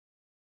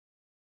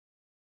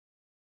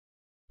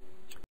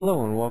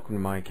Hello and welcome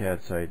to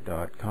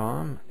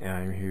mycadsite.com.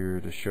 I'm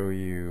here to show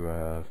you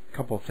a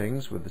couple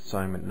things with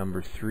assignment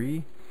number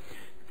 3,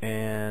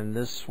 and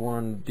this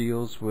one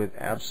deals with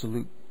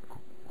absolute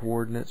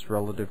coordinates,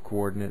 relative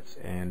coordinates,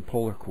 and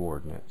polar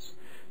coordinates.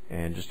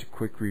 And just a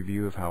quick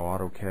review of how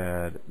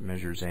AutoCAD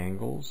measures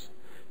angles.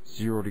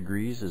 0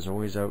 degrees is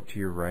always out to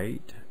your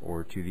right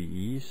or to the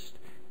east,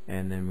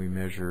 and then we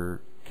measure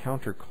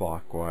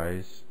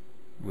counterclockwise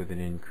with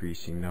an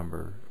increasing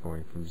number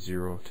going from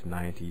 0 to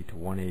 90 to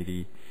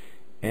 180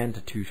 and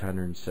to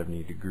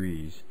 270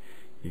 degrees.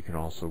 You can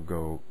also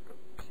go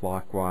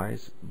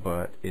clockwise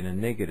but in a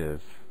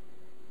negative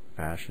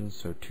fashion,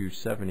 so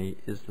 270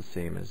 is the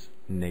same as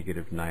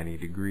negative 90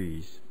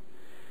 degrees,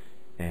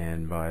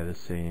 and by the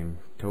same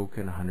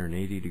token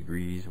 180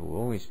 degrees will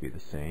always be the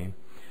same,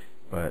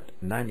 but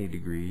 90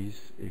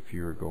 degrees if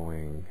you're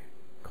going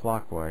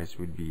clockwise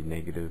would be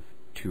negative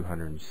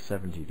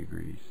 270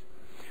 degrees.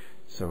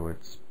 So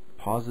it's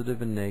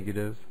positive and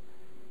negative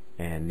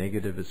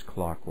is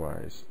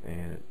clockwise,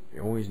 and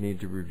you always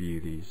need to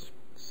review these.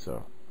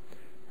 So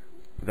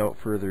without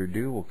further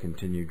ado, we'll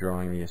continue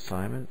drawing the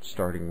assignment,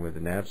 starting with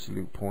an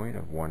absolute point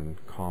of 1,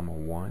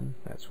 1.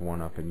 That's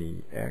 1 up in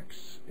the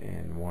X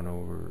and 1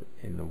 over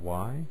in the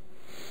Y,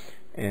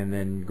 and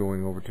then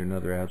going over to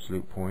another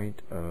absolute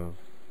point of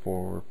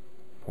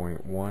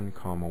 4.1,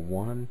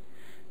 1,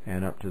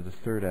 and up to the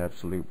third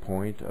absolute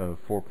point of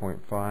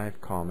 4.5,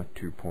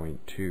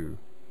 2.2.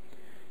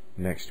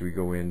 Next we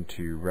go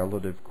into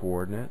relative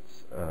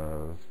coordinates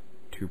of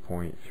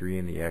 2.3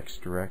 in the X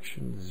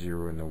direction,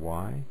 0 in the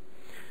Y,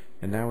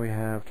 and now we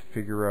have to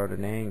figure out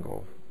an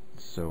angle.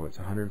 So it's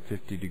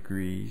 150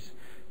 degrees,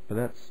 but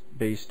that's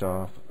based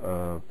off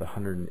of the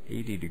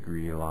 180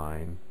 degree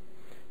line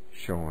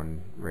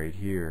shown right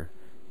here,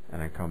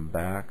 and I come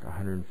back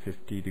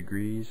 150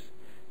 degrees,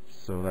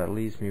 so that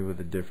leaves me with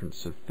a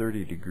difference of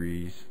 30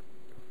 degrees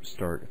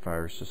if I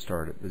was to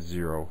start at the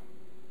 0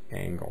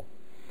 angle.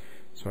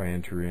 So I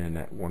enter in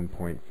at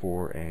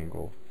 1.4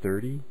 angle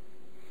 30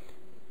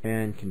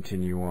 and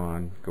continue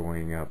on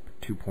going up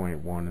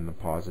 2.1 in the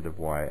positive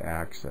Y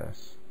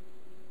axis.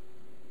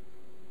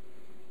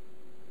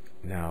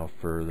 Now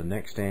for the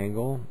next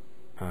angle,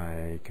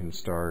 I can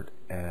start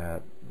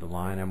at the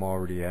line I'm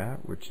already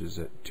at, which is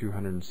at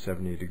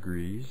 270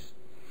 degrees,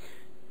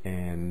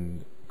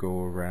 and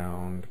go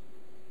around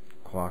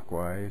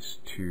clockwise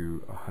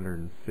to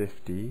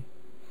 150.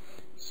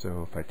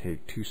 So if I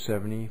take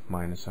 270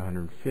 minus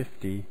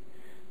 150,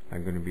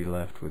 I'm going to be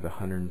left with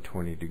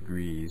 120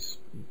 degrees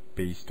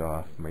based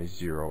off my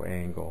 0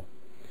 angle.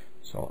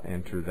 So I'll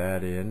enter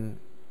that in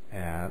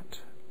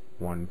at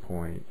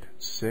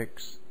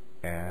 1.6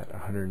 at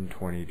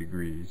 120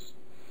 degrees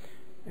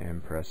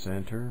and press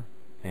enter,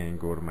 and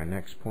go to my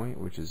next point,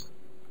 which is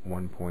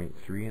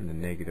 1.3 in the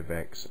negative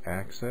X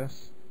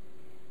axis,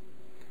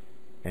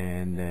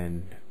 and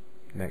then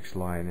next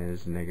line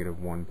is negative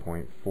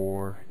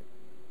 1.4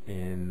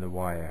 in the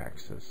Y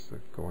axis, so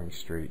going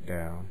straight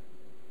down.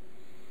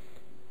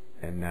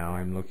 And now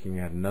I'm looking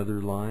at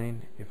another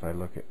line. If I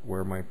look at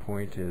where my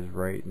point is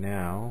right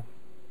now,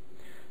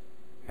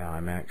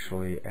 I'm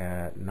actually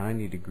at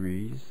 90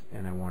 degrees,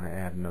 and I want to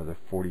add another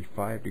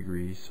 45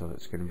 degrees, so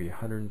that's going to be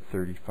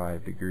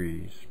 135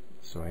 degrees.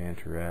 So I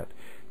enter at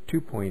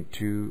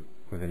 2.2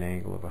 with an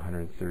angle of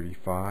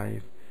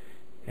 135,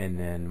 and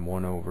then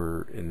 1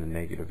 over in the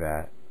negative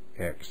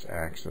X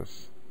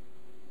axis.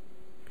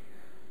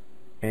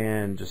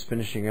 And just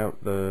finishing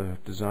out the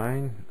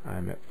design,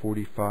 I'm at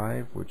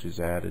 45, which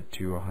is added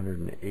to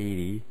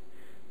 180,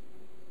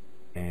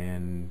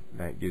 and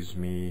that gives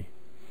me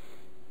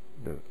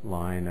the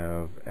line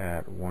of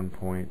at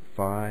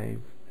 1.5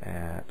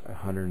 at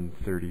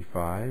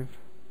 135,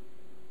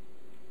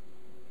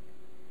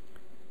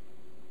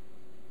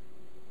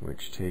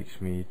 which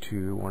takes me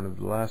to one of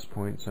the last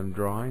points I'm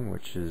drawing,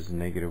 which is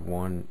negative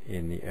 1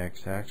 in the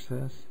X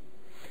axis.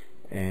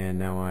 And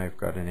now I've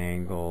got an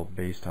angle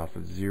based off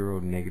of 0,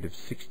 negative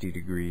 60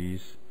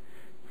 degrees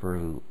for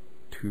a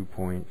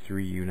 2.3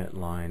 unit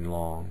line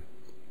long.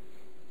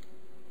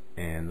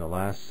 And the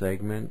last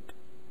segment,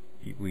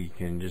 we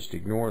can just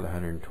ignore the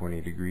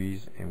 120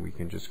 degrees, and we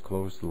can just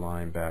close the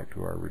line back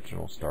to our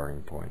original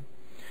starting point.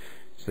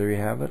 So there you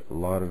have it, a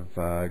lot of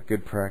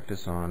good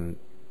practice on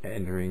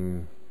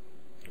entering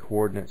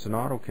coordinates in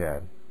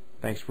AutoCAD.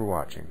 Thanks for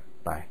watching.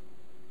 Bye.